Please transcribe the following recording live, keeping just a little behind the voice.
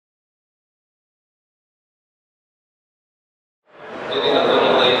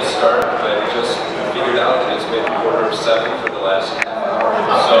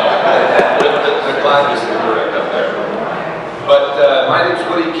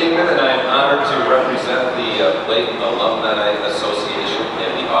Kingman, and I am honored to represent the Blake Alumni Association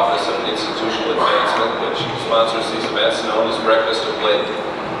and the Office of Institutional Advancement, which sponsors these events known as Breakfast of Blake.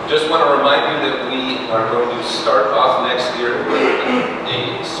 Just want to remind you that we are going to start off next year with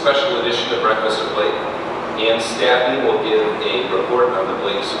a special edition of Breakfast of Blake. Ann Staffney will give a report on the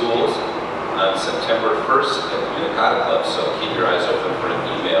Blake schools on September 1st at the Unicata Club, so keep your eyes open for an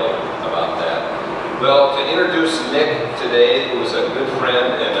email about that. Well, to introduce Nick today, who's a good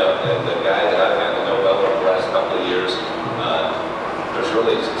friend and a guy that I've gotten to know well over the last couple of years, there's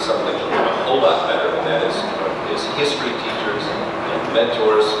really something a whole lot better than that is his history teachers and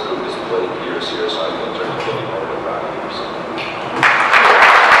mentors through his Blake years here, so I'm going to turn the podium over to Rod Anderson.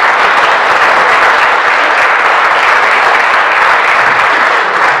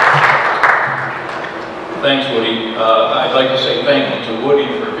 Thanks, Woody. I'd like to say thank you to Woody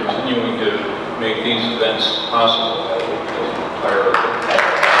for continuing to make these events possible.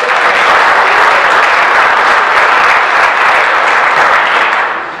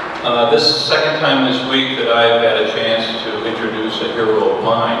 This is the second time this week that I've had a chance to introduce a hero of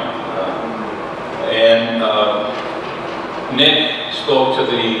mine. Nick spoke to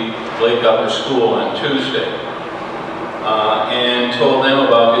the Blake Upper School on Tuesday and told them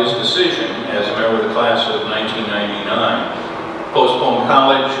about his decision as a member of the class of 1999, postpone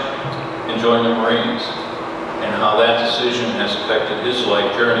college and join the Marines, and how that decision has affected his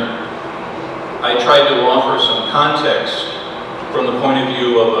life journey. I tried to offer some context from the point of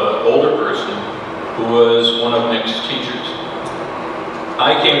view of an older person who was one of Nick's teachers.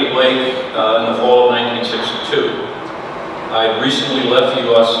 I came to Blake in the fall of 1962. I recently left the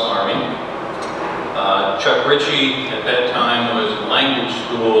U.S. Army. Chuck Ritchie at that time was in language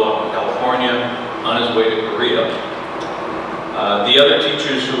school up in California on his way to Korea. The other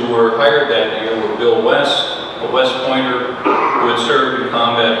teachers who were hired that year were Bill West, a West Pointer who had served in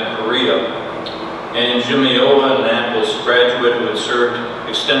combat in Korea, and Jim Miola, an Annapolis graduate who had served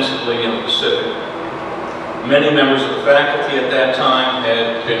extensively in the Pacific. Many members of the faculty at that time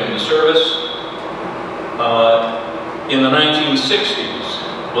had been in the service. In the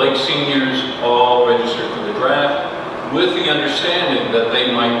 1960s, Blake seniors all registered for the draft with the understanding that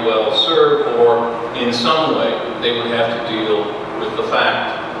they might well serve, or in some way they would have to deal with the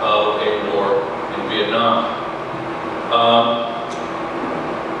fact of a war in Vietnam.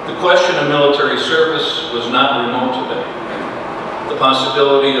 The question of military service was not remote to them. The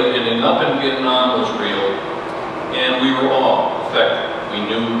possibility of ending up in Vietnam was real, and we were all affected. We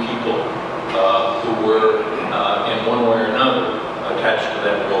knew people who were, in one way or another, attached to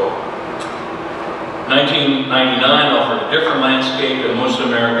that war. 1999 offered a different landscape, and most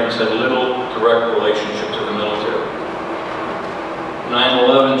Americans had little direct relationship to the military.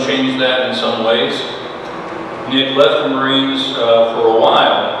 9/11 changed that in some ways. Nick left the Marines for a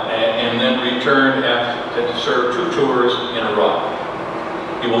while and then returned after to serve 2 tours in Iraq.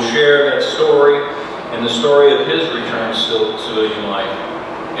 He will share that story and the story of his return to civilian life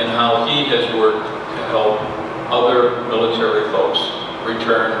and how he has worked to help other military folks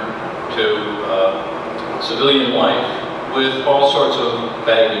return to civilian life with all sorts of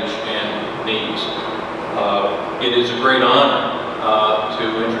baggage and needs. It is a great honor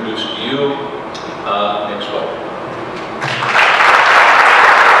to introduce to you Nick Swaggert.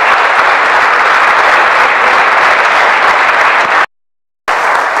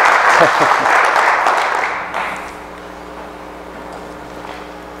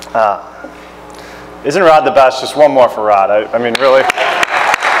 Isn't Rod the best? Just one more for Rod. I mean, really.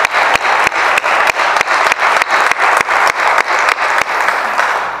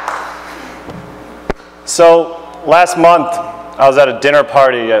 So, last month, I was at a dinner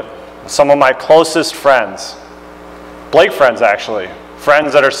party at some of my closest friends. Blake friends, actually.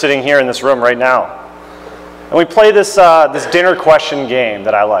 Friends that are sitting here in this room right now. And we play this, this dinner question game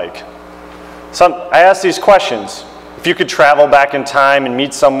that I like. I ask these questions. If you could travel back in time and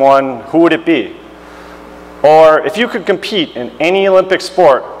meet someone, who would it be? Or if you could compete in any Olympic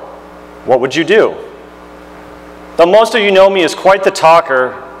sport, what would you do? Though most of you know me as quite the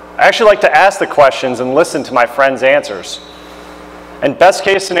talker, I actually like to ask the questions and listen to my friends' answers. And best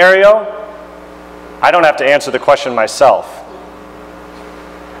case scenario, I don't have to answer the question myself.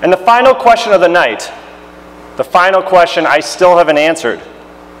 And the final question of the night, the final question I still haven't answered.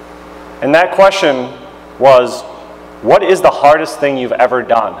 And that question was, what is the hardest thing you've ever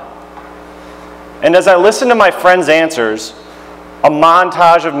done? And as I listened to my friends' answers, a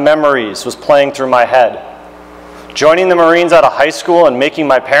montage of memories was playing through my head. Joining the Marines out of high school and making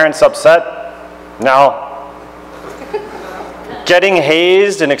my parents upset? No. Getting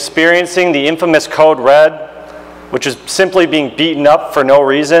hazed and experiencing the infamous code red? which is simply being beaten up for no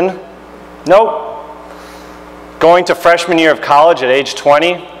reason? Nope. Going to freshman year of college at age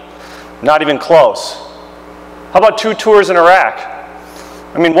 20? Not even close. How about 2 tours in Iraq?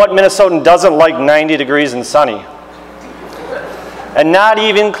 I mean, what Minnesotan doesn't like 90 degrees and sunny? And not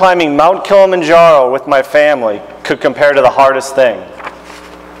even climbing Mount Kilimanjaro with my family could compare to the hardest thing.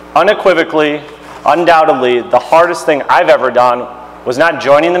 Unequivocally, undoubtedly, the hardest thing I've ever done was not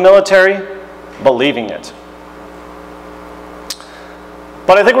joining the military, but leaving it.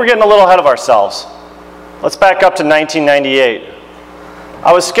 But I think we're getting a little ahead of ourselves. Let's back up to 1998.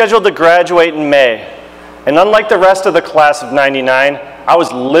 I was scheduled to graduate in May, and unlike the rest of the class of '99, I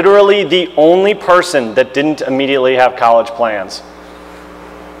was literally the only person that didn't immediately have college plans.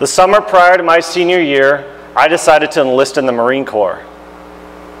 The summer prior to my senior year, I decided to enlist in the Marine Corps.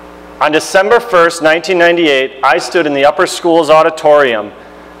 On December 1st, 1998, I stood in the upper school's auditorium,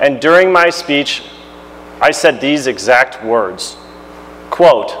 and during my speech, I said these exact words.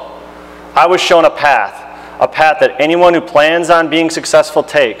 Quote, I was shown a path that anyone who plans on being successful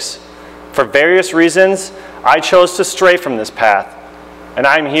takes. For various reasons, I chose to stray from this path, and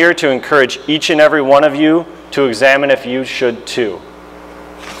I'm here to encourage each and every one of you to examine if you should too.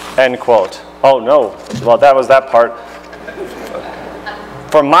 End quote. Oh no, well that was that part.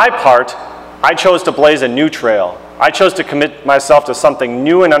 For my part, I chose to blaze a new trail. I chose to commit myself to something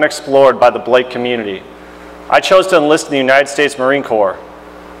new and unexplored by the Blake community. I chose to enlist in the United States Marine Corps.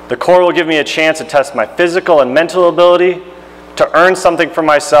 The Corps will give me a chance to test my physical and mental ability, to earn something for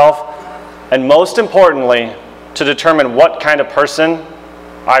myself, and most importantly, to determine what kind of person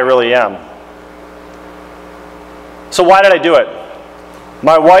I really am. So why did I do it?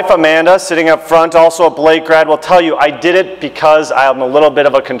 My wife Amanda, sitting up front, also a Blake grad, will tell you I did it because I'm a little bit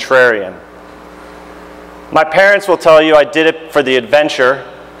of a contrarian. My parents will tell you I did it for the adventure.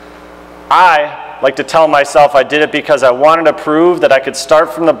 I like to tell myself I did it because I wanted to prove that I could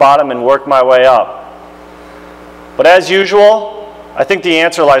start from the bottom and work my way up. But as usual, I think the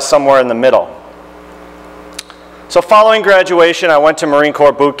answer lies somewhere in the middle. So following graduation, I went to Marine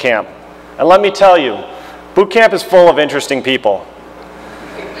Corps boot camp. And let me tell you, boot camp is full of interesting people.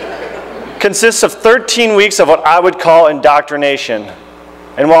 Consists of 13 weeks of what I would call indoctrination.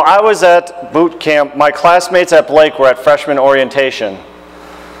 And while I was at boot camp, my classmates at Blake were at freshman orientation.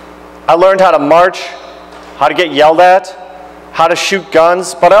 I learned how to march, how to get yelled at, how to shoot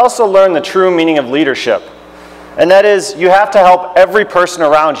guns, but I also learned the true meaning of leadership. And that is, you have to help every person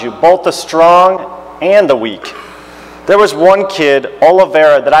around you, both the strong and the weak. There was one kid,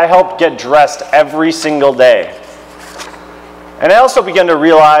 Oliveira, that I helped get dressed every single day. And I also began to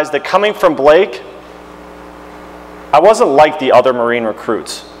realize that coming from Blake, I wasn't like the other Marine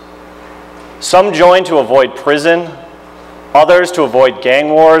recruits. Some joined to avoid prison, others to avoid gang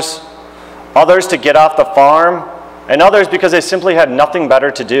wars, others to get off the farm, and others because they simply had nothing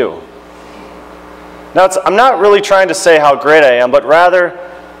better to do. Now, I'm not really trying to say how great I am, but rather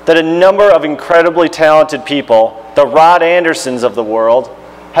that a number of incredibly talented people, the Rod Andersons of the world,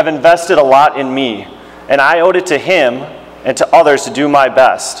 have invested a lot in me, and I owed it to him and to others to do my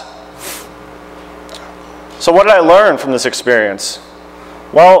best. So what did I learn from this experience?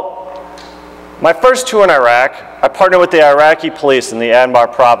 Well, my first tour in Iraq, I partnered with the Iraqi police in the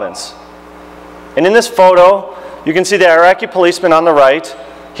Anbar province. And in this photo, you can see the Iraqi policeman on the right.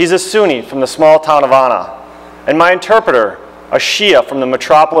 He's a Sunni from the small town of Ana. And my interpreter, a Shia from the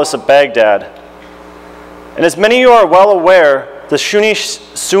metropolis of Baghdad. And as many of you are well aware, the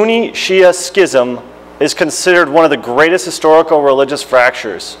Sunni-Shia schism is considered one of the greatest historical religious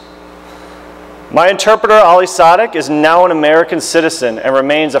fractures. My interpreter, Ali Sadek, is now an American citizen and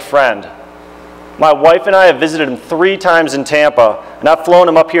remains a friend. My wife and I have visited him 3 times in Tampa, and I've flown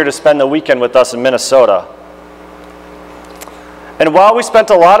him up here to spend the weekend with us in Minnesota. And while we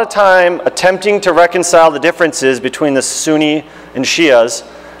spent a lot of time attempting to reconcile the differences between the Sunni and Shias,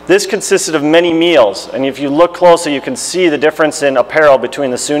 this consisted of many meals, and if you look closely, you can see the difference in apparel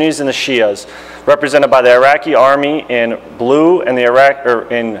between the Sunnis and the Shias, represented by the Iraqi army in blue and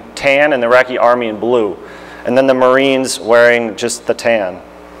in tan, and the Iraqi army in blue, and then the Marines wearing just the tan.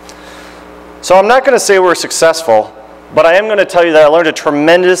 So I'm not going to say we're successful, but I am going to tell you that I learned a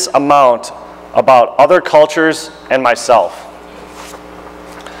tremendous amount about other cultures and myself.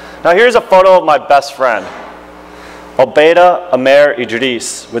 Now here's a photo of my best friend, Obeida Amer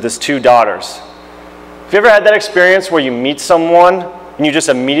Idris, with his 2 daughters. Have you ever had that experience where you meet someone and you just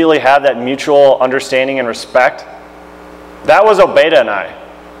immediately have that mutual understanding and respect? That was Obeida and I.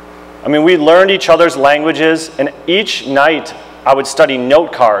 I mean, we learned each other's languages, and each night I would study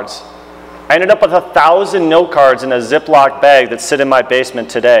note cards. I ended up with 1,000 note cards in a Ziploc bag that sit in my basement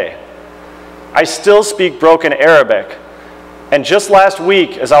today. I still speak broken Arabic. And just last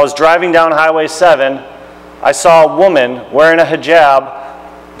week, as I was driving down Highway 7, I saw a woman wearing a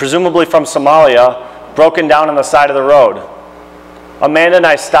hijab, presumably from Somalia, broken down on the side of the road. Amanda and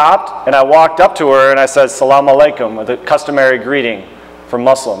I stopped, and I walked up to her and I said, "Salam alaikum," the customary greeting for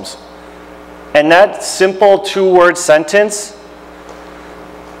Muslims. And that simple two-word sentence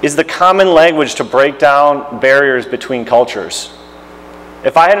is the common language to break down barriers between cultures.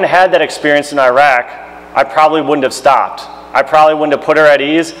 If I hadn't had that experience in Iraq, I probably wouldn't have stopped. I probably wouldn't have put her at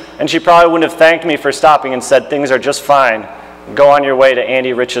ease, and she probably wouldn't have thanked me for stopping and said, "Things are just fine. Go on your way to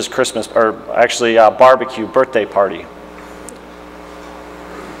Andy Rich's Christmas, or actually barbecue birthday party."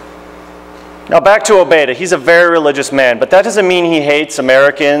 Now back to Obeida. He's a very religious man, but that doesn't mean he hates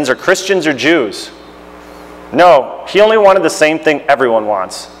Americans or Christians or Jews. No, he only wanted the same thing everyone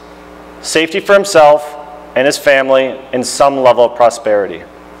wants: safety for himself and his family and some level of prosperity.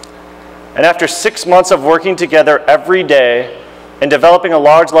 And after 6 months of working together every day and developing a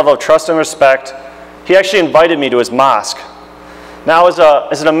large level of trust and respect, he actually invited me to his mosque. Now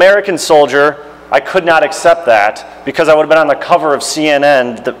as an American soldier, I could not accept that because I would have been on the cover of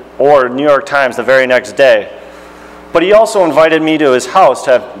CNN or New York Times the very next day. But he also invited me to his house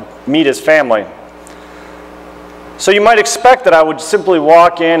to meet his family. So you might expect that I would simply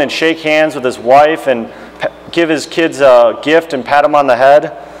walk in and shake hands with his wife and give his kids a gift and pat him on the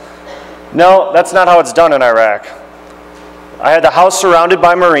head. No, that's not how it's done in Iraq. I had the house surrounded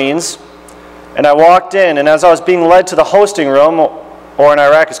by Marines, and I walked in, and as I was being led to the hosting room, or in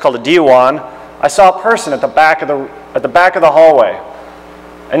Iraq it's called a diwan, I saw a person at the back of the hallway.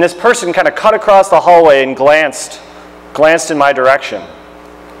 And this person kind of cut across the hallway and glanced in my direction.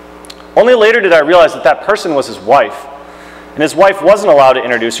 Only later did I realize that that person was his wife. And his wife wasn't allowed to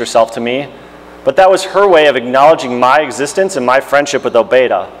introduce herself to me, but that was her way of acknowledging my existence and my friendship with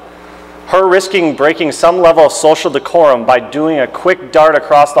Obeida. Her risking breaking some level of social decorum by doing a quick dart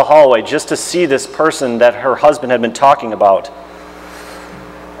across the hallway just to see this person that her husband had been talking about.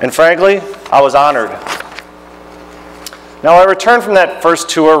 And frankly, I was honored. Now I returned from that first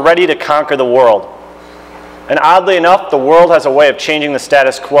tour ready to conquer the world. And oddly enough, the world has a way of changing the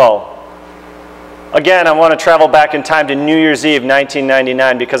status quo. Again, I want to travel back in time to New Year's Eve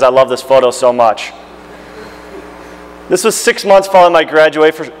 1999 because I love this photo so much. This was 6 months following my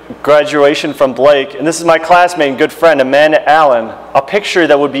graduation from Blake, and this is my classmate and good friend, Amanda Allen, a picture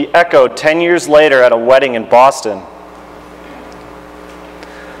that would be echoed 10 years later at a wedding in Boston.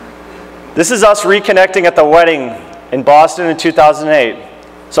 This is us reconnecting at the wedding in Boston in 2008.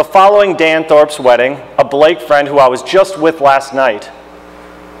 So following Dan Thorpe's wedding, a Blake friend who I was just with last night,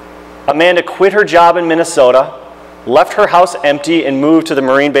 Amanda quit her job in Minnesota, left her house empty, and moved to the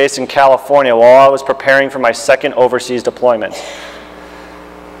Marine base in California while I was preparing for my second overseas deployment.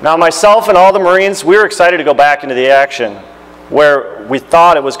 Now myself and all the Marines, we were excited to go back into the action where we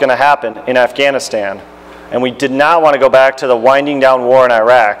thought it was going to happen in Afghanistan, and we did not want to go back to the winding down war in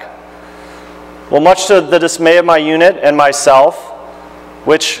Iraq. Well, much to the dismay of my unit and myself,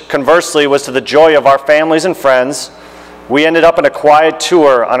 which conversely was to the joy of our families and friends, we ended up in a quiet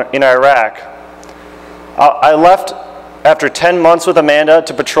tour in Iraq. I left after 10 months with Amanda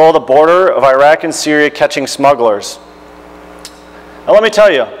to patrol the border of Iraq and Syria catching smugglers. Now let me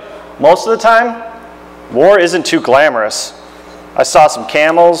tell you, most of the time, war isn't too glamorous. I saw some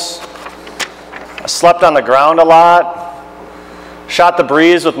camels, I slept on the ground a lot, shot the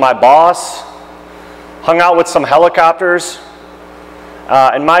breeze with my boss, hung out with some helicopters,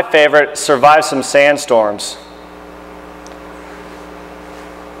 and my favorite, survived some sandstorms.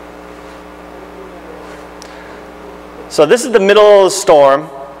 So this is the middle of the storm,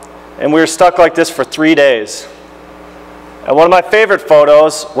 and we were stuck like this for 3 days. And one of my favorite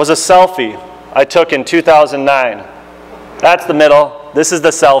photos was a selfie I took in 2009. That's the middle. This is the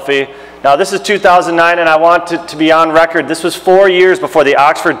selfie. Now this is 2009, and I want to be on record. This was 4 years before the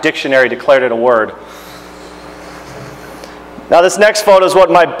Oxford Dictionary declared it a word. Now this next photo is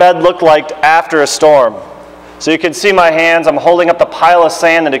what my bed looked like after a storm. So you can see my hands. I'm holding up the pile of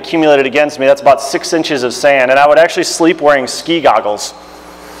sand that accumulated against me. That's about 6 inches of sand, and I would actually sleep wearing ski goggles.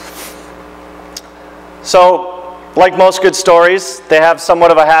 So, like most good stories, they have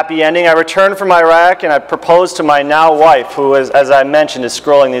somewhat of a happy ending. I returned from Iraq and I proposed to my now wife, who is, as I mentioned, is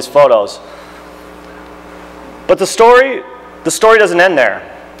scrolling these photos. But the story doesn't end there.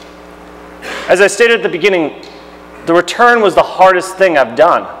 As I stated at the beginning, the return was the hardest thing I've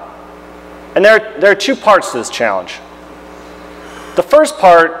done. And there are two parts to this challenge. The first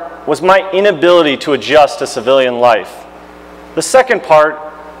part was my inability to adjust to civilian life. The second part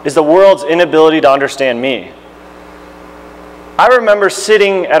is the world's inability to understand me. I remember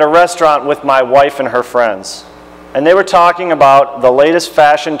sitting at a restaurant with my wife and her friends, and they were talking about the latest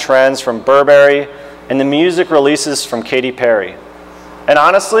fashion trends from Burberry and the music releases from Katy Perry. And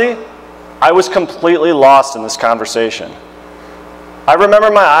honestly, I was completely lost in this conversation. I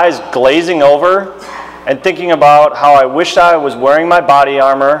remember my eyes glazing over and thinking about how I wished I was wearing my body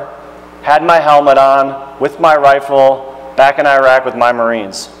armor, had my helmet on, with my rifle, back in Iraq with my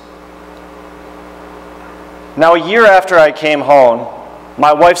Marines. Now, a year after I came home,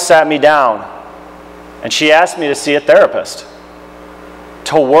 my wife sat me down and she asked me to see a therapist,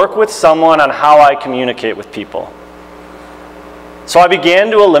 to work with someone on how I communicate with people. So I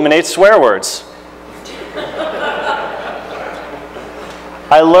began to eliminate swear words.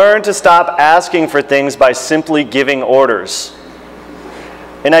 I learned to stop asking for things by simply giving orders.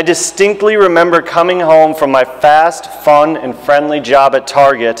 And I distinctly remember coming home from my fast, fun, and friendly job at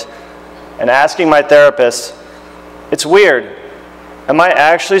Target and asking my therapist, "It's weird, am I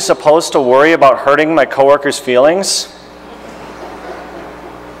actually supposed to worry about hurting my coworkers' feelings?"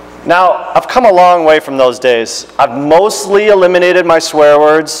 Now, I've come a long way from those days. I've mostly eliminated my swear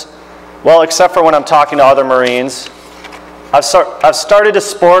words, well, except for when I'm talking to other Marines. I've started to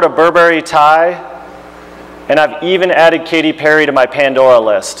sport a Burberry tie, and I've even added Katy Perry to my Pandora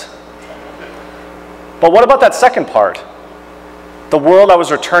list. But what about that second part? The world I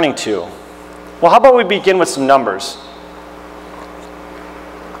was returning to. Well, how about we begin with some numbers?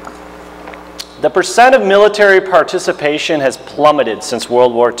 The percent of military participation has plummeted since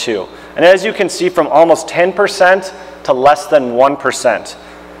World War II. And as you can see, from almost 10% to less than 1%.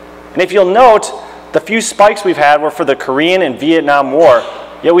 And if you'll note, the few spikes we've had were for the Korean and Vietnam War,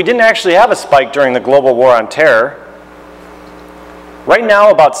 yet we didn't actually have a spike during the global war on terror. Right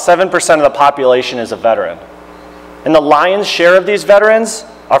now, about 7% of the population is a veteran. And the lion's share of these veterans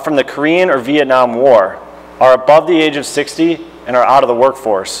are from the Korean or Vietnam War, are above the age of 60, and are out of the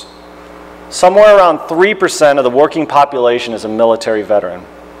workforce. Somewhere around 3% of the working population is a military veteran.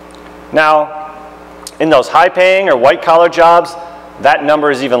 Now, in those high-paying or white-collar jobs, that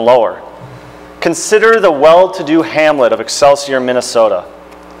number is even lower. Consider the well-to-do hamlet of Excelsior, Minnesota.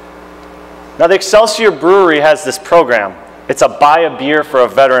 Now, the Excelsior Brewery has this program. It's a buy a beer for a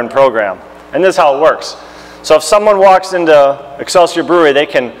veteran program. And this is how it works. So if someone walks into Excelsior Brewery, they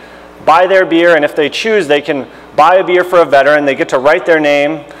can buy their beer, and if they choose, they can buy a beer for a veteran. They get to write their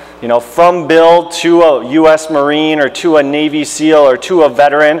name, you know, from Bill to a U.S. Marine or to a Navy SEAL or to a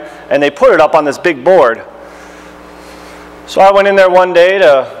veteran, and they put it up on this big board. So I went in there one day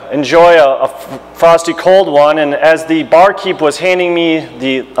to enjoy a frosty cold one, and as the barkeep was handing me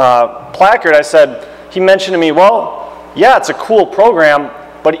the placard, I said, he mentioned to me, well, yeah, it's a cool program,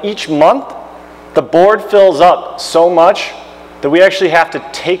 but each month the board fills up so much that we actually have to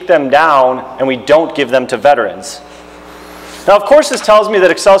take them down and we don't give them to veterans. Now, of course, this tells me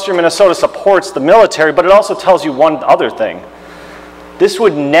that Excelsior, Minnesota supports the military, but it also tells you one other thing. This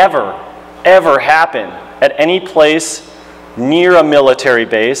would never, ever happen at any place near a military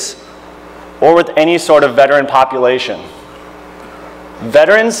base or with any sort of veteran population.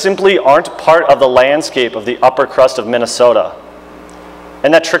 Veterans simply aren't part of the landscape of the upper crust of Minnesota.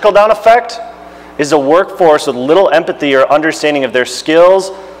 And that trickle-down effect is a workforce with little empathy or understanding of their skills,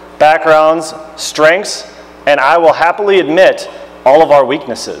 backgrounds, strengths, and I will happily admit, all of our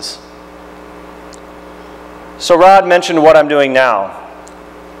weaknesses. So Rod mentioned what I'm doing now.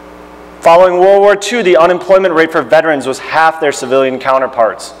 Following World War II, the unemployment rate for veterans was half their civilian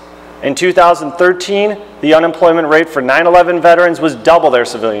counterparts. In 2013, the unemployment rate for 9/11 veterans was double their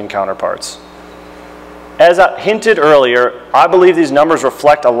civilian counterparts. As I hinted earlier, I believe these numbers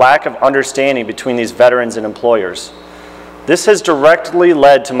reflect a lack of understanding between these veterans and employers. This has directly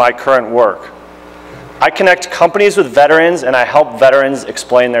led to my current work. I connect companies with veterans and I help veterans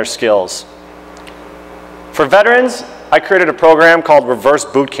explain their skills. For veterans, I created a program called Reverse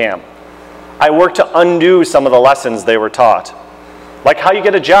Boot Camp. I work to undo some of the lessons they were taught, like how you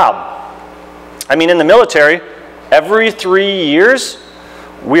get a job. I mean, in the military, every 3 years,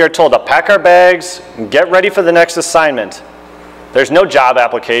 we are told to pack our bags and get ready for the next assignment. There's no job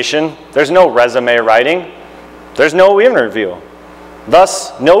application, there's no resume writing, there's no interview.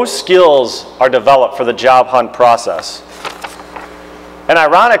 Thus, no skills are developed for the job hunt process. And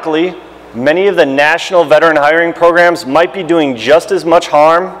ironically, many of the national veteran hiring programs might be doing just as much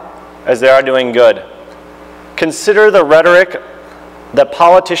harm as they are doing good. Consider the rhetoric that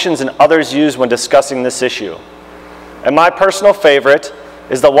politicians and others use when discussing this issue. And my personal favorite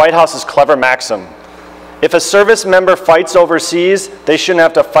is the White House's clever maxim: if a service member fights overseas, they shouldn't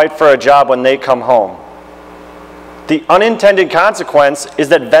have to fight for a job when they come home. The unintended consequence is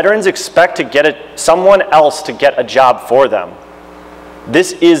that veterans expect to get someone else to get a job for them.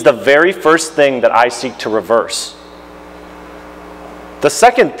 This is the very first thing that I seek to reverse. The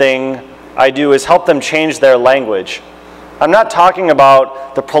second thing I do is help them change their language. I'm not talking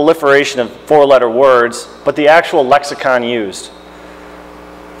about the proliferation of four-letter words, but the actual lexicon used.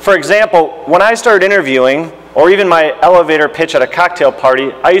 For example, when I started interviewing, or even my elevator pitch at a cocktail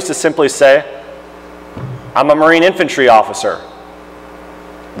party, I used to simply say, "I'm a Marine infantry officer.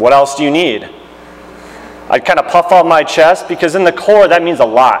 What else do you need?" I'd kind of puff out my chest because in the Corps that means a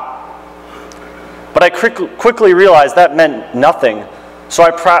lot. But I quickly realized that meant nothing. So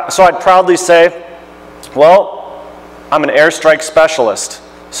I'd proudly say, "Well, I'm an airstrike specialist."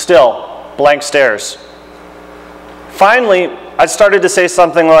 Still, blank stares. Finally, I started to say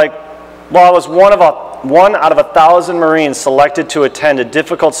something like, "Well, I was one out of 1,000 Marines selected to attend a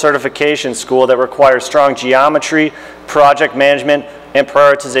difficult certification school that requires strong geometry, project management, and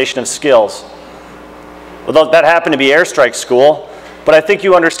prioritization of skills." Well, that happened to be airstrike school, but I think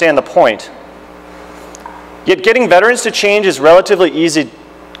you understand the point. Yet getting veterans to change is relatively easy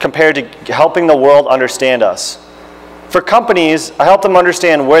compared to helping the world understand us. For companies, I help them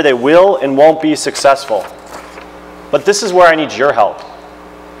understand where they will and won't be successful. But this is where I need your help.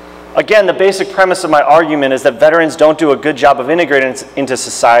 Again, the basic premise of my argument is that veterans don't do a good job of integrating into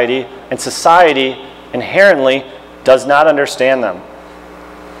society, and society inherently does not understand them.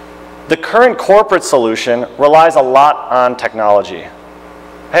 The current corporate solution relies a lot on technology.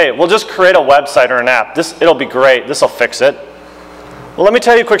 Hey, we'll just create a website or an app. It'll be great. This will fix it. Well, let me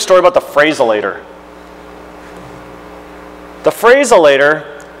tell you a quick story about the phraselator. The phraselator,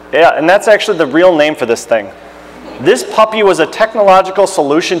 yeah, and that's actually the real name for this thing. This puppy was a technological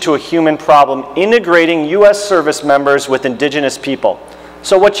solution to a human problem, integrating US service members with indigenous people.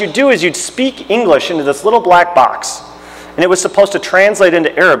 So what you do is you'd speak English into this little black box, and it was supposed to translate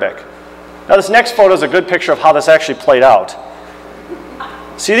into Arabic. Now this next photo is a good picture of how this actually played out.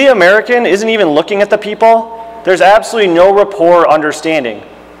 See, the American isn't even looking at the people. There's absolutely no rapport or understanding.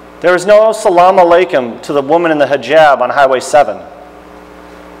 There was no salam alaikum to the woman in the hijab on Highway 7.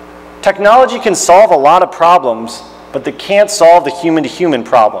 Technology can solve a lot of problems, but they can't solve the human-to-human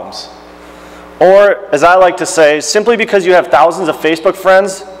problems. Or, as I like to say, simply because you have thousands of Facebook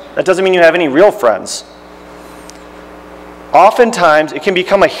friends, that doesn't mean you have any real friends. Oftentimes, it can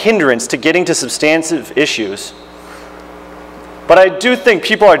become a hindrance to getting to substantive issues. But I do think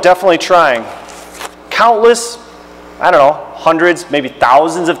people are definitely trying. Countless, I don't know, hundreds, maybe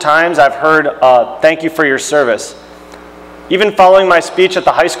thousands of times I've heard, "Thank you for your service." Even following my speech at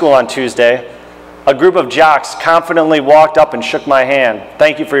the high school on Tuesday, a group of jocks confidently walked up and shook my hand.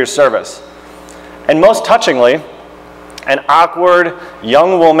 "Thank you for your service." And most touchingly, an awkward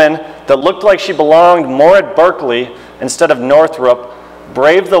young woman that looked like she belonged more at Berkeley instead of Northrop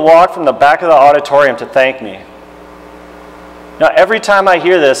braved the walk from the back of the auditorium to thank me. Now, every time I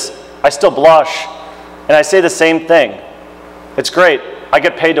hear this, I still blush, and I say the same thing. It's great. I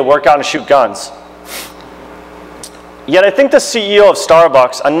get paid to work out and shoot guns. Yet I think the CEO of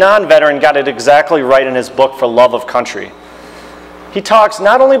Starbucks, a non-veteran, got it exactly right in his book For Love of Country. He talks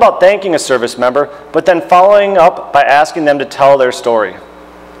not only about thanking a service member, but then following up by asking them to tell their story.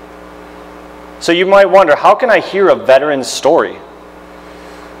 So you might wonder, how can I hear a veteran's story?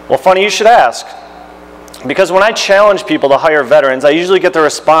 Well, funny you should ask. Because when I challenge people to hire veterans, I usually get the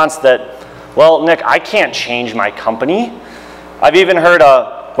response that, "Well, Nick, I can't change my company." I've even heard,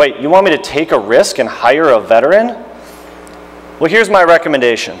 "Wait, you want me to take a risk and hire a veteran?" Well, here's my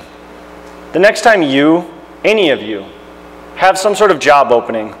recommendation. The next time you, any of you, have some sort of job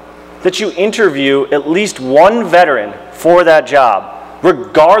opening, that you interview at least one veteran for that job,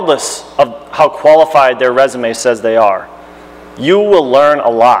 regardless of how qualified their resume says they are. You will learn a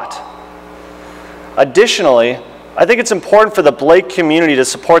lot. Additionally, I think it's important for the Blake community to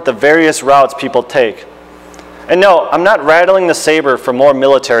support the various routes people take. And no, I'm not rattling the saber for more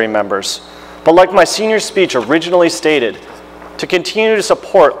military members, but like my senior speech originally stated, to continue to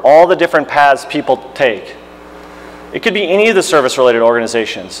support all the different paths people take. It could be any of the service-related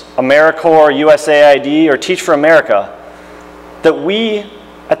organizations, AmeriCorps, USAID, or Teach for America, that we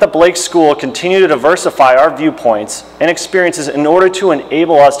at the Blake School continue to diversify our viewpoints and experiences in order to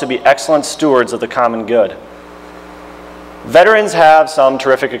enable us to be excellent stewards of the common good. Veterans have some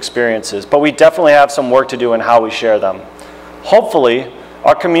terrific experiences, but we definitely have some work to do in how we share them. Hopefully,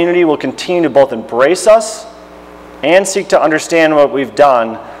 our community will continue to both embrace us and seek to understand what we've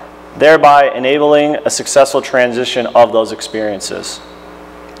done, thereby enabling a successful transition of those experiences.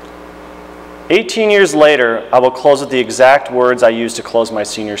 18 years later, I will close with the exact words I used to close my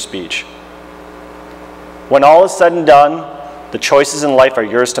senior speech. When all is said and done, the choices in life are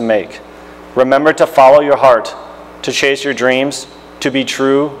yours to make. Remember to follow your heart, to chase your dreams, to be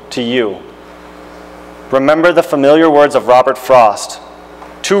true to you. Remember the familiar words of Robert Frost.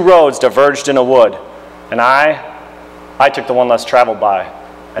 2 roads diverged in a wood, and I took the one less traveled by,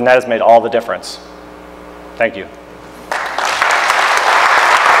 and that has made all the difference. Thank you.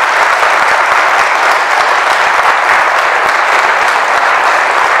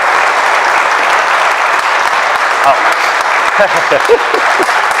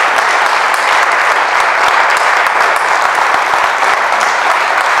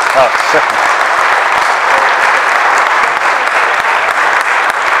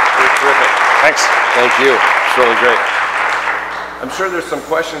 Terrific. Thanks. Thank you. It's really great. I'm sure there's some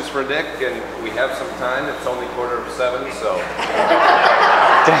questions for Nick, and we have some time. It's only 6:45, so.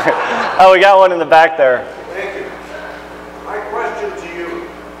 Oh, we got one in the back there. Thank you. My question to you,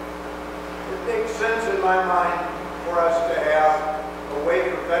 it makes sense in my mind for us to have a way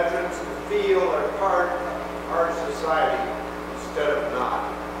for veterans to feel they're part of our society instead of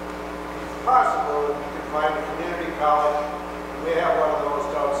not. It's possible that we can find a community college, and we have one of the most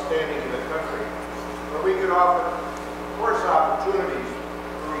outstanding in the country, where we could offer course opportunities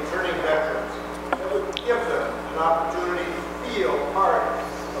for returning veterans that would give them an opportunity to feel part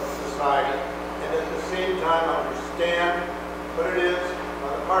of society and at the same time understand what it is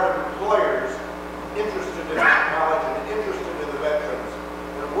on the part of employers interested in the college and interested in the veterans,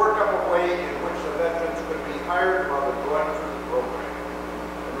 and work up a way in which the veterans could be hired while they're going through the program.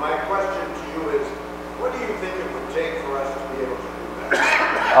 And my question to you is, what do you think it would take for us to be able to do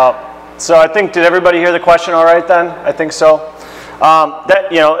that? So I think, did everybody hear the question all right then? I think so.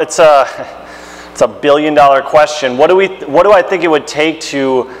 It's a $1 billion question. What do I think it would take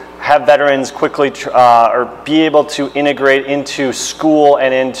to have veterans quickly or be able to integrate into school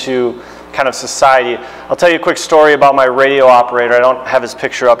and into kind of society? I'll tell you a quick story about my radio operator. I don't have his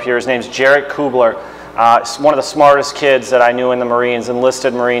picture up here. His name's Jarrett Kubler. One of the smartest kids that I knew in the Marines,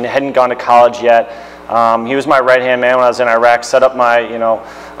 enlisted Marine, hadn't gone to college yet. He was my right-hand man when I was in Iraq, set up my,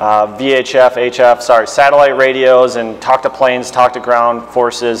 satellite radios and talked to planes, talked to ground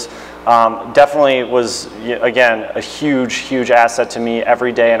forces. Definitely was, again, a huge, huge asset to me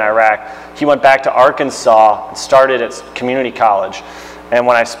every day in Iraq. He went back to Arkansas and started at community college. And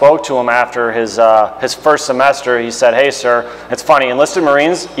when I spoke to him after his first semester, he said, "Hey, sir, it's funny, enlisted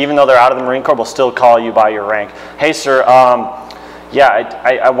Marines, even though they're out of the Marine Corps, will still call you by your rank. Hey, sir,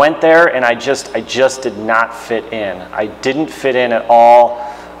 I went there and I just did not fit in. I didn't fit in at all."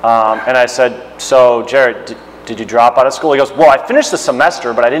 And I said, "So, Jared, did you drop out of school?" He goes, "Well, I finished the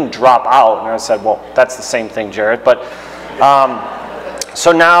semester, but I didn't drop out." And I said, "Well, that's the same thing, Jared." But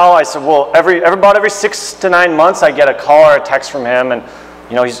so now I said, well, about every 6 to 9 months, I get a call or a text from him, and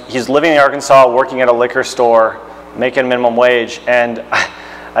he's living in Arkansas, working at a liquor store, making minimum wage, and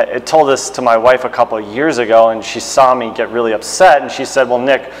I told this to my wife a couple of years ago, and she saw me get really upset, and she said, "Well,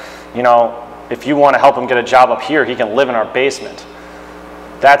 Nick, if you want to help him get a job up here, he can live in our basement."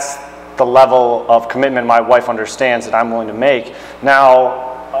 That's the level of commitment my wife understands that I'm willing to make. Now,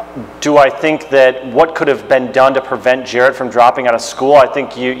 do I think that what could have been done to prevent Jared from dropping out of school? I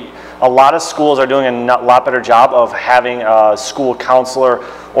think a lot of schools are doing a lot better job of having a school counselor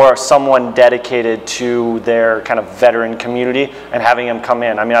or someone dedicated to their kind of veteran community and having them come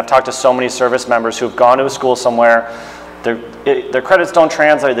in. I mean, I've talked to so many service members who've gone to a school somewhere, their credits don't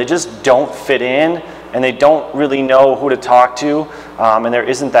translate, they just don't fit in, and they don't really know who to talk to, and there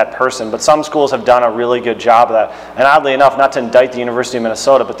isn't that person. But some schools have done a really good job of that. And oddly enough, not to indict the University of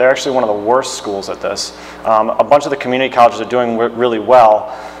Minnesota, but they're actually one of the worst schools at this. A bunch of the community colleges are doing really well.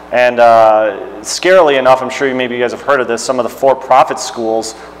 And scarily enough, I'm sure maybe you guys have heard of this, some of the for-profit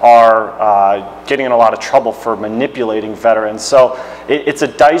schools are getting in a lot of trouble for manipulating veterans. So it's a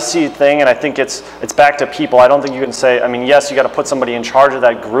dicey thing, and I think it's back to people. I don't think you can say, I mean, yes, you got to put somebody in charge of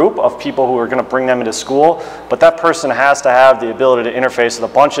that group of people who are going to bring them into school, but that person has to have the ability to interface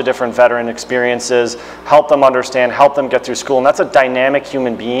with a bunch of different veteran experiences, help them understand, help them get through school, and that's a dynamic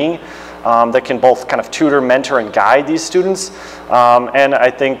human being that can both kind of tutor, mentor, and guide these students. And I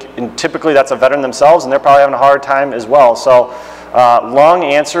think typically that's a veteran themselves, and they're probably having a hard time as well. So long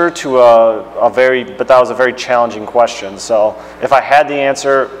answer to but that was a very challenging question. So if I had the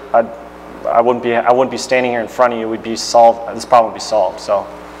answer, I wouldn't be standing here in front of you. We'd be solved. This problem would be solved. So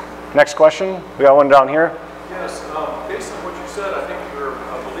next question. We got one down here. Yes. Based on what you said, I think you're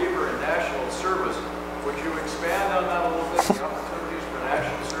a believer in national service. Would you expand on that a little bit? The opportunities for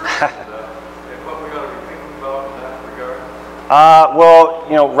national service.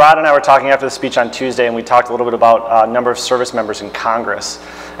 Well, Rod and I were talking after the speech on Tuesday, and we talked a little bit about number of service members in Congress.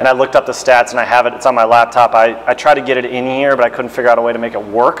 And I looked up the stats, and I have it. It's on my laptop. I tried to get it in here, but I couldn't figure out a way to make it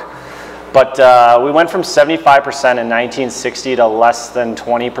work. But we went from 75% in 1960 to less than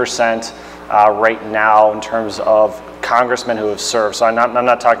 20% right now in terms of congressmen who have served. So I'm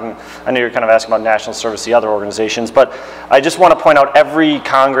not talking, I know you're kind of asking about national service, the other organizations, but I just want to point out every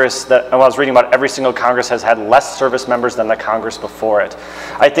Congress that, when I was reading about every single Congress has had less service members than the Congress before it.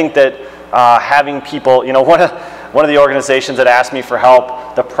 I think that having people, you know, one of the organizations that asked me for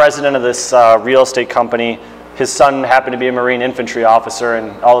help, the president of this real estate company, his son happened to be a Marine infantry officer,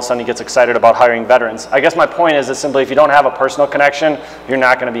 and all of a sudden he gets excited about hiring veterans. I guess my point is that simply if you don't have a personal connection, you're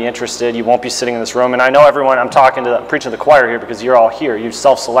not going to be interested. You won't be sitting in this room. And I know everyone, I'm preaching to the choir here because you're all here. You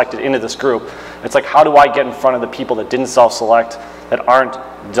self-selected into this group. It's like, how do I get in front of the people that didn't self-select, that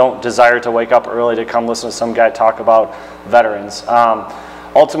don't desire to wake up early to come listen to some guy talk about veterans?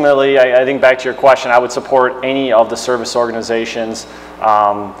 Ultimately, I think back to your question, I would support any of the service organizations,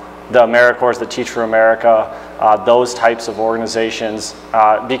 the AmeriCorps, the Teach for America, those types of organizations,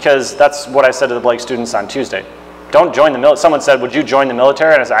 because that's what I said to the Blake students on Tuesday. Don't join the military. Someone said, would you join the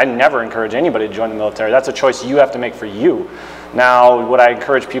military? And I said, I never encourage anybody to join the military. That's a choice you have to make for you. Now, would I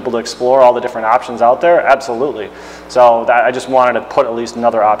encourage people to explore all the different options out there? Absolutely. So I just wanted to put at least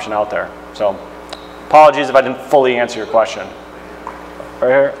another option out there. So apologies if I didn't fully answer your question. Right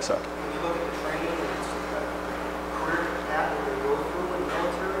here. So. When you look at the training and career path that they go through in the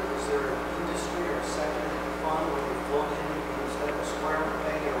military, is there an industry or a sector fund where they float in instead of a square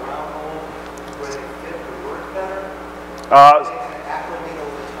peg and a round hole where they fit or work better? They kind of acclimate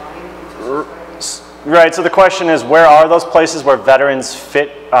over time into society? Right, so the question is, where are those places where veterans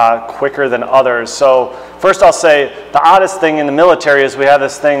fit quicker than others? So first I'll say, the oddest thing in the military is we have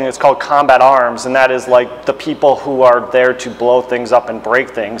this thing, it's called combat arms, and that is like the people who are there to blow things up and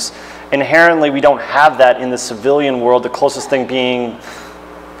break things. Inherently, we don't have that in the civilian world, the closest thing being,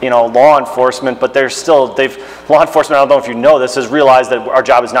 you know, law enforcement, but law enforcement, I don't know if you know this, has realized that our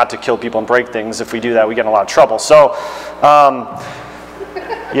job is not to kill people and break things. If we do that, we get in a lot of trouble. So,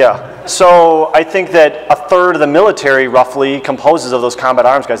 yeah. So I think that a third of the military roughly composes of those combat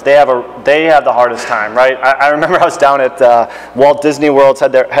arms guys. They have the hardest time, right? I remember I was down at Walt Disney World,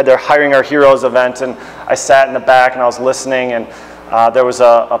 had their Hiring Our Heroes event, and I sat in the back and I was listening, and there was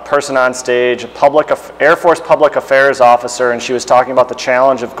a person on stage, Air Force Public Affairs officer, and she was talking about the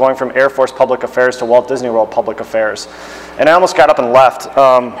challenge of going from Air Force Public Affairs to Walt Disney World Public Affairs. And I almost got up and left.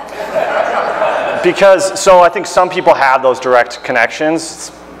 So I think some people have those direct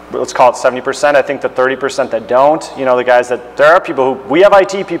connections. Let's call it 70%. I think the 30% that don't, you know, the guys that, there are people who, we have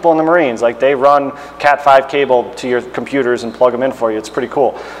IT people in the Marines, like they run Cat5 cable to your computers and plug them in for you. It's pretty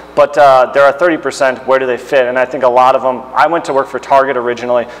cool. But there are 30%, where do they fit? And I think a lot of them, I went to work for Target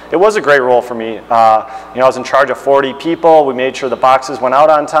originally. It was a great role for me. You know, I was in charge of 40 people. We made sure the boxes went out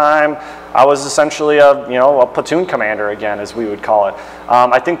on time. I was essentially a platoon commander again, as we would call it.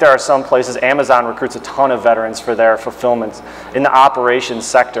 I think there are some places, Amazon recruits a ton of veterans for their fulfillment in the operations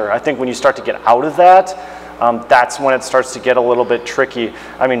sector. I think when you start to get out of that, that's when it starts to get a little bit tricky.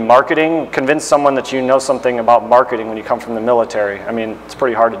 I mean, marketing, convince someone that you know something about marketing when you come from the military. I mean, it's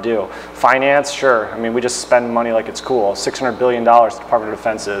pretty hard to do. Finance, sure. I mean, we just spend money like it's cool. $600 billion the Department of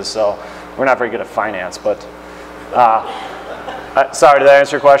Defense is, so we're not very good at finance, but sorry, did that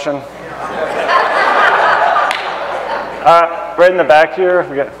answer your question? Right in the back here,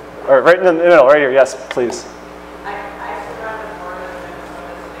 or right in the middle, right here, yes, please. I served on the board of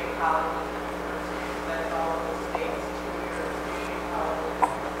Minnesota State College University. That's all of the states, 2 years, community colleges,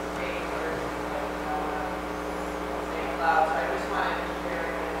 state universities like St. Cloud. So I just wanted to share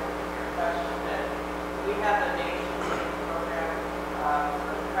your question that we have the nation's leading program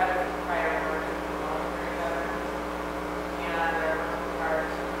for credit priority for military veterans, and they're working hard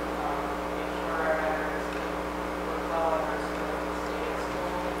to ensure our veterans work well in our schools and stay in school.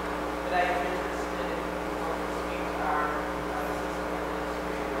 But I'm interested in people to speak to our system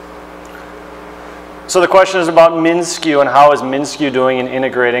administrators. So the question is about MnSCU and how is MnSCU doing in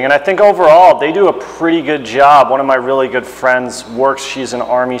integrating, and I think overall they do a pretty good job. One of my really good friends works, she's an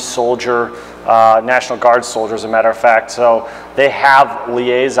Army soldier, National Guard soldier as a matter of fact, so they have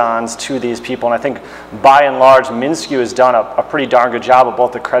liaisons to these people, and I think by and large MnSCU has done a pretty darn good job of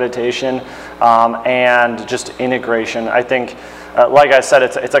both accreditation and just integration. I think like I said,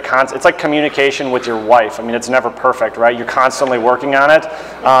 it's like communication with your wife. I mean, it's never perfect, right? You're constantly working on it.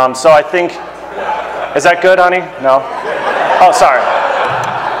 So I think, is that good, honey? No? Oh, sorry.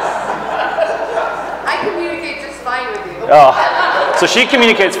 I communicate just fine with you. Oh, so she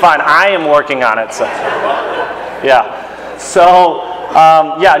communicates fine. I am working on it. So, yeah. So,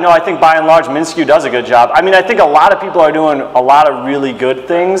 yeah, no, I think by and large, MnSCU does a good job. I mean, I think a lot of people are doing a lot of really good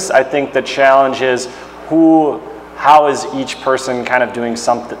things. I think the challenge is how is each person kind of doing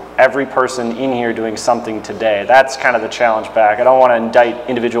something, every person in here doing something today? That's kind of the challenge back. I don't want to indict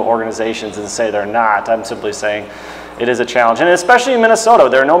individual organizations and say they're not. I'm simply saying it is a challenge. And especially in Minnesota,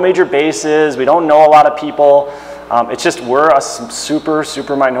 there are no major bases. We don't know a lot of people. It's just we're a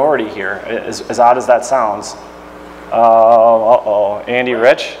super minority here, as odd as that sounds. Andy,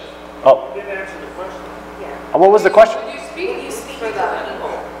 Rich? Oh. You didn't answer the question. Yeah. What was the question? Would you speak for the people?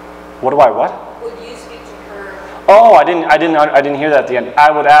 What do I what? Would you speak to her? Oh, I didn't hear that at the end. I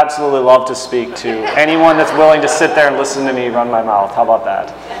would absolutely love to speak to anyone that's willing to sit there and listen to me run my mouth. How about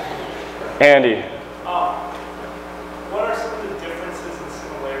that? Andy. What are some of the differences and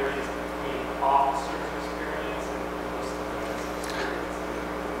similarities between officers' experience and enlisted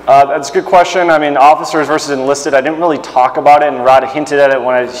experience? That's a good question. I mean, officers versus enlisted, I didn't really talk about it, and Rod hinted at it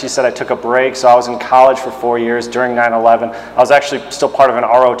when she said I took a break. So I was in college for 4 years during 9/11. I was actually still part of an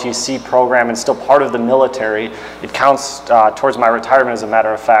ROTC program and still part of the military. It counts towards my retirement, as a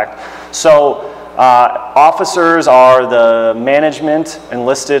matter of fact. So officers are the management,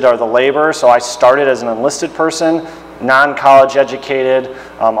 enlisted are the labor. So I started as an enlisted person, non-college educated.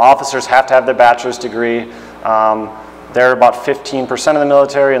 Officers have to have their bachelor's degree. They're about 15% of the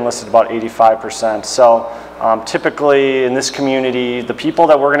military, enlisted about 85%. So typically in this community, the people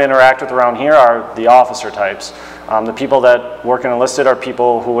that we're going to interact with around here are the officer types. The people that work in enlisted are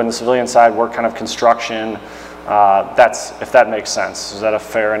people who in the civilian side work kind of construction. That's, if that makes sense. Is that a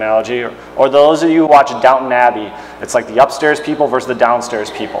fair analogy? Or those of you who watch Downton Abbey, it's like the upstairs people versus the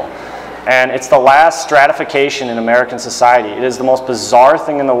downstairs people. And it's the last stratification in American society. It is the most bizarre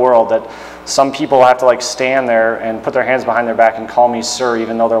thing in the world that some people have to like stand there and put their hands behind their back and call me sir,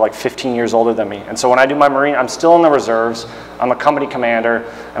 even though they're like 15 years older than me. And so when I do my Marine, I'm still in the reserves. I'm a company commander.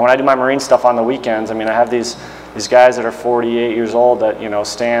 And when I do my Marine stuff on the weekends, I mean, I have these guys that are 48 years old that, you know,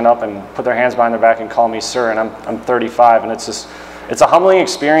 stand up and put their hands behind their back and call me sir. And I'm 35. And it's just, it's a humbling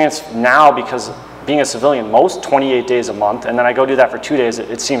experience now because being a civilian, most 28 days a month, and then I go do that for 2 days,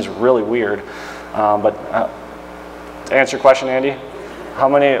 it seems really weird. But to answer your question, Andy, how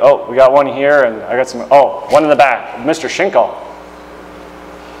many, oh, we got one here, and I got some, oh, one in the back, Mr. Schinkel.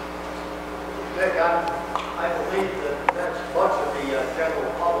 Nick, I believe that that's much of the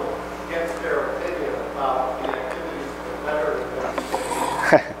general public gets their opinion about the activities of the veterans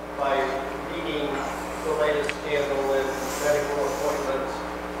by reading the latest scandal in medical appointments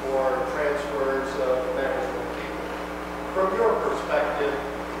or transfers of management people. From your perspective,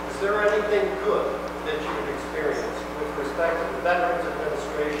 is there anything good that you've experienced with respect to the Veterans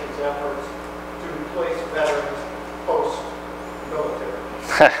Administration's efforts to place veterans post-military?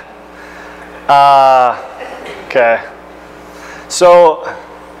 Okay. So,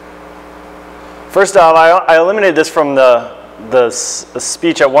 first off, I eliminated this from the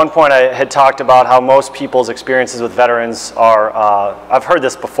speech. At one point, I had talked about how most people's experiences with veterans are, I've heard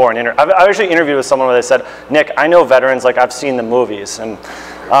this before. I've actually interviewed with someone where they said, Nick, I know veterans like I've seen the movies. And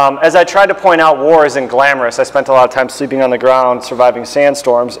as I tried to point out, war isn't glamorous. I spent a lot of time sleeping on the ground, surviving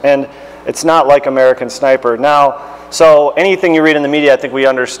sandstorms, and it's not like American Sniper. Now, so anything you read in the media, I think we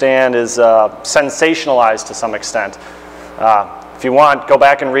understand, is sensationalized to some extent. If you want, go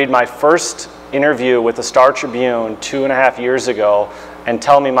back and read my first interview with the Star Tribune 2.5 years ago and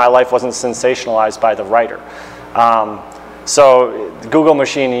tell me my life wasn't sensationalized by the writer. So Google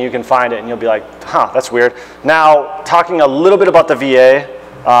machine, and you can find it, and you'll be like, huh, that's weird. Now, talking a little bit about the VA,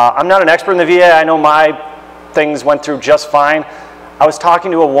 I'm not an expert in the VA. I know my things went through just fine. I was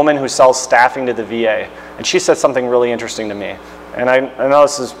talking to a woman who sells staffing to the VA, and she said something really interesting to me. And I know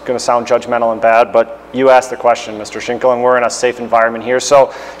this is going to sound judgmental and bad, but you asked the question, Mr. Schinkel, and we're in a safe environment here.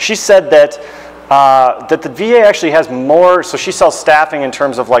 So she said that that the VA actually has more, so she sells staffing in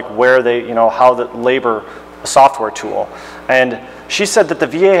terms of like where they, you know, how the labor software tool. And she said that the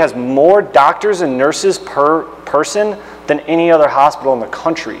VA has more doctors and nurses per person than any other hospital in the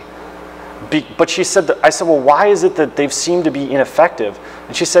country. But she said, I said, well, why is it that they've seemed to be ineffective?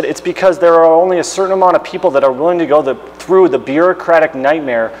 And she said, it's because there are only a certain amount of people that are willing to go through the bureaucratic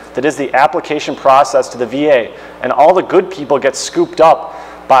nightmare that is the application process to the VA. And all the good people get scooped up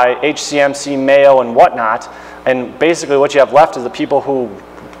by HCMC, Mayo, and whatnot. And basically what you have left is the people who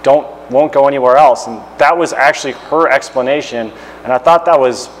won't go anywhere else. And that was actually her explanation. And I thought that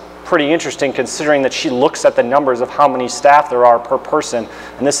was pretty interesting considering that she looks at the numbers of how many staff there are per person.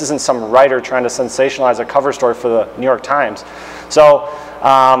 And this isn't some writer trying to sensationalize a cover story for the New York Times. So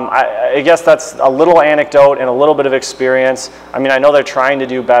I guess that's a little anecdote and a little bit of experience. I mean, I know they're trying to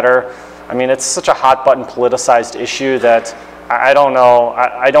do better. I mean, it's such a hot button politicized issue that I don't know.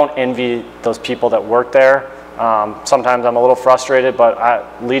 I don't envy those people that work there. Sometimes I'm a little frustrated,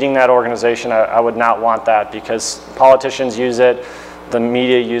 but leading that organization, I would not want that, because politicians use it, the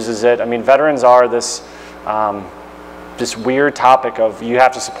media uses it. I mean, veterans are this weird topic of you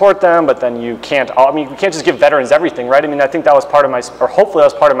have to support them, but then you can't. I mean, you can't just give veterans everything, right? I mean, I think that was part of my, or hopefully that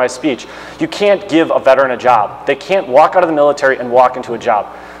was part of my speech. You can't give a veteran a job. They can't walk out of the military and walk into a job.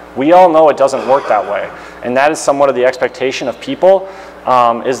 We all know it doesn't work that way, and that is somewhat of the expectation of people.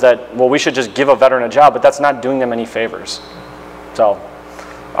 Is that, well, we should just give a veteran a job, but that's not doing them any favors. So,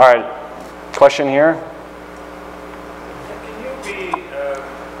 all right, question here? Can you be,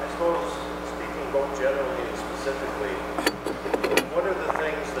 I suppose, speaking both generally and specifically, what are the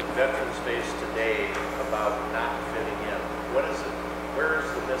things that veterans face today about not fitting in? What is it? Where is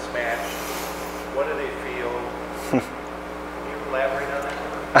the mismatch? What do they feel? Can you elaborate on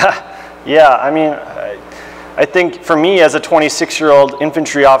that? Yeah, I mean, I think for me, as a 26-year-old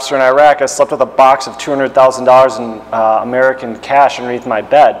infantry officer in Iraq, I slept with a box of $200,000 in American cash underneath my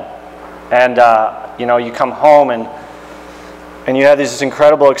bed. And you know, you come home and you have these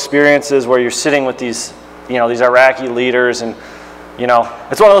incredible experiences where you're sitting with these, you know, these Iraqi leaders, and you know,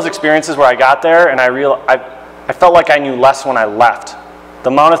 it's one of those experiences where I got there and I felt like I knew less when I left. The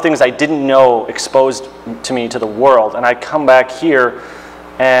amount of things I didn't know exposed to me to the world, and I come back here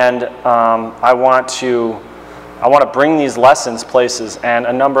and I want to bring these lessons places, and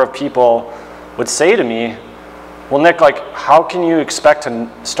a number of people would say to me, well, Nick, like, how can you expect to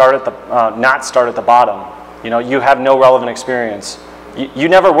start at the, not start at the bottom? You know, you have no relevant experience. You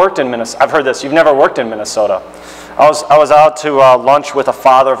never worked in Minnesota. I've heard this, you've never worked in Minnesota. I was out to lunch with a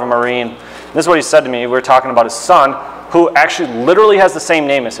father of a Marine. This is what he said to me. We were talking about his son, who actually literally has the same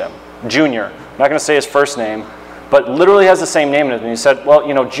name as him, Junior. I'm not gonna say his first name, but literally has the same name as him. He said, well,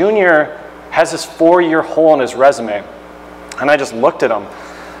 you know, Junior has this 4-year hole in his resume. And I just looked at him,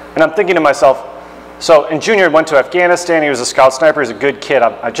 and I'm thinking to myself, so, and Junior went to Afghanistan, he was a scout sniper, he's a good kid.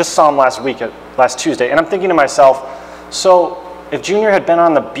 I just saw him last Tuesday, and I'm thinking to myself, so if Junior had been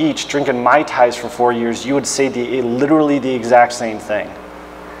on the beach drinking Mai Tais for 4 years, you would say literally the exact same thing.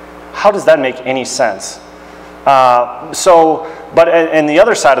 How does that make any sense? And the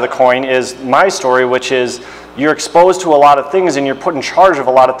other side of the coin is my story, which is, you're exposed to a lot of things and you're put in charge of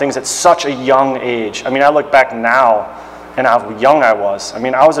a lot of things at such a young age. I mean, I look back now and how young I was. I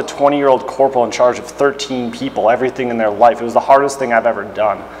mean, I was a 20-year-old corporal in charge of 13 people, everything in their life. It was the hardest thing I've ever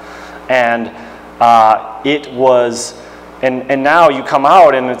done. And it was, and now you come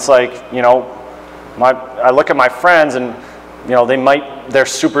out and it's like, you know, I look at my friends and, you know, they're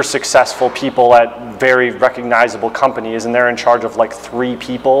super successful people at very recognizable companies, and they're in charge of like 3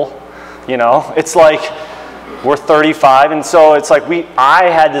 people, you know? It's like, we're 35, and so it's like I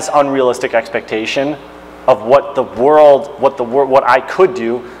had this unrealistic expectation of what I could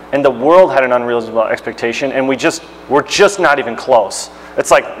do, and the world had an unrealistic expectation, and we're just not even close.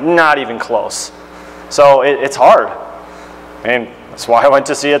 It's like not even close. So it's hard, and that's why I went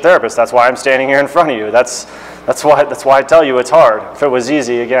to see a therapist. That's why I'm standing here in front of you. That's why I tell you it's hard. If it was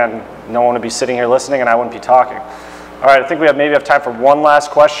easy, again, no one would be sitting here listening, and I wouldn't be talking. All right, I think we maybe have time for one last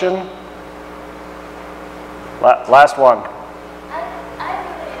question. Last one. I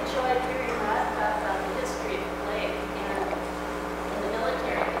really enjoyed hearing your last talk about the history of the Blake and the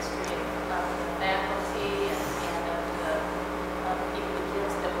military history of the faculty and of the people, the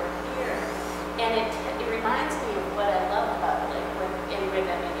kids that were here. And it reminds me of what I love about Blake, where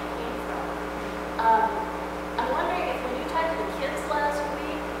that maybe came from. I'm wondering if when you talked to the kids last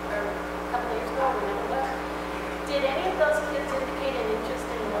week, or a couple of years ago, remember what, did any of those kids indicate an interest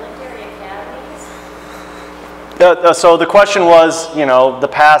in military academies? So the question was, you know, the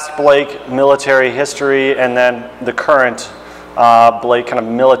past Blake military history and then the current Blake kind of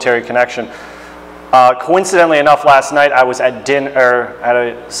military connection. Coincidentally enough, last night I was at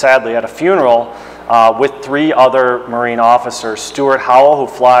dinner, sadly at a funeral with 3 other Marine officers. Stuart Howell, who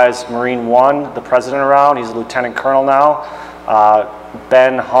flies Marine 1, the president around, he's a lieutenant colonel now.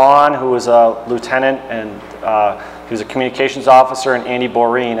 Ben Hahn, who was a lieutenant and he was a communications officer, and Andy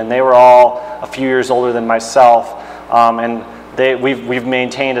Boreen, and they were all a few years older than myself, and we've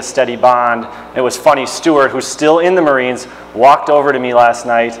maintained a steady bond. It was funny, Stuart, who's still in the Marines, walked over to me last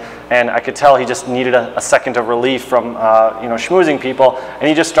night, and I could tell he just needed a second of relief from you know, schmoozing people, and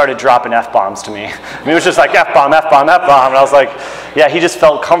he just started dropping F-bombs to me. I mean, it was just like F-bomb, F-bomb, F-bomb, and I was like, yeah, he just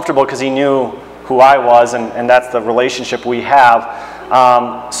felt comfortable because he knew who I was, and that's the relationship we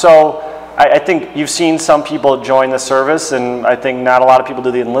have. So I think you've seen some people join the service, and I think not a lot of people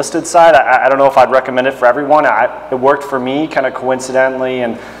do the enlisted side. I don't know if I'd recommend it for everyone. It worked for me kind of coincidentally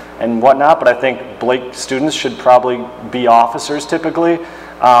and whatnot, but I think Blake students should probably be officers typically.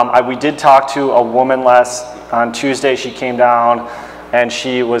 We did talk to a woman last on Tuesday she came down and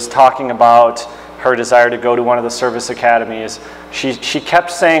she was talking about her desire to go to one of the service academies. She kept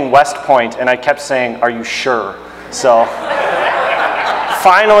saying West Point, and I kept saying, are you sure? So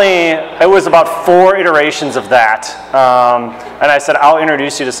finally, it was about 4 iterations of that. And I said, I'll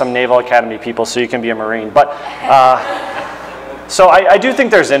introduce you to some Naval Academy people so you can be a Marine. But so I do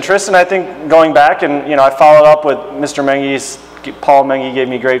think there's interest, and I think going back, and I followed up with Mr. Menge's, Paul Menge gave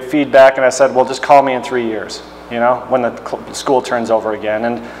me great feedback, and I said, well, just call me in 3 years, when the school turns over again,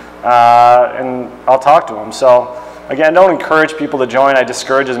 and I'll talk to him. So again, don't encourage people to join. I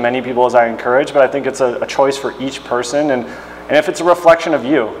discourage as many people as I encourage, but I think it's a choice for each person, and if it's a reflection of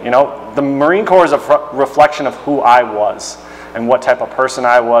you, the Marine Corps is a reflection of who I was and what type of person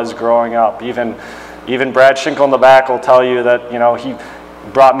I was growing up. Even Brad Schinkel in the back will tell you that, he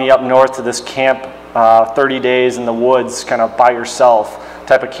brought me up north to this camp, 30 days in the woods, kind of by yourself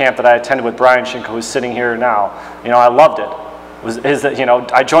type of camp that I attended with Brian Schinkel, who's sitting here now. I loved it.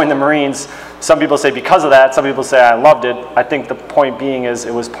 I joined the Marines. Some people say because of that, some people say I loved it. I think the point being is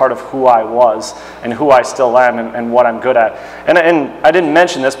it was part of who I was and who I still am and what I'm good at. And I didn't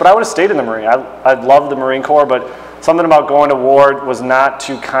mention this, but I would have stayed in the Marine. I loved the Marine Corps, but something about going to war was not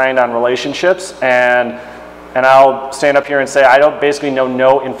too kind on relationships, and I'll stand up here and say I don't basically know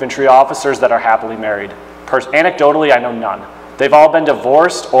no infantry officers that are happily married. Anecdotally, I know none. They've all been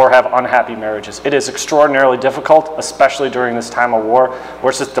divorced or have unhappy marriages. It is extraordinarily difficult, especially during this time of war,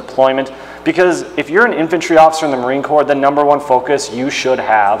 where it's just deployment. Because if you're an infantry officer in the Marine Corps, the #1 focus you should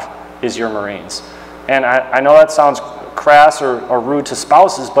have is your Marines. And I know that sounds crass or rude to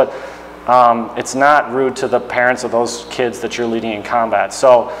spouses, but it's not rude to the parents of those kids that you're leading in combat.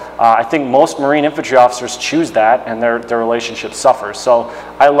 So I think most Marine infantry officers choose that, and their relationship suffers. So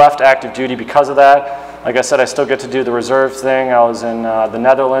I left active duty because of that. Like I said, I still get to do the reserve thing. I was in the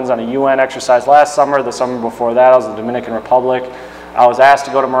Netherlands on a UN exercise last summer. The summer before that, I was in the Dominican Republic. I was asked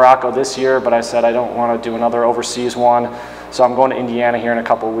to go to Morocco this year, but I said I don't want to do another overseas one. So I'm going to Indiana here in a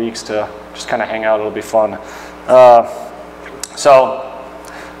couple of weeks to just kind of hang out. It'll be fun.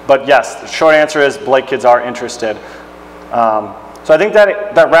 But yes, the short answer is Blake kids are interested. So I think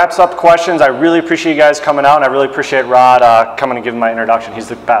that wraps up questions. I really appreciate you guys coming out, and I really appreciate Rod coming and giving my introduction. He's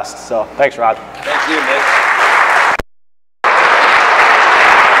the best. So thanks, Rod. Thank you, Nick.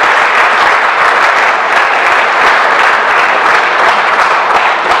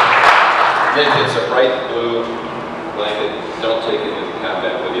 Nick, it's a bright blue blanket. Don't take it into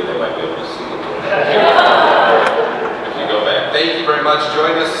combat with you. They might be able to see it. If you go back. Thank you very much.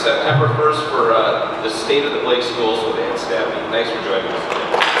 Join us September 1st for the State of the Blake Schools with Ann Stabby. Thanks for joining us.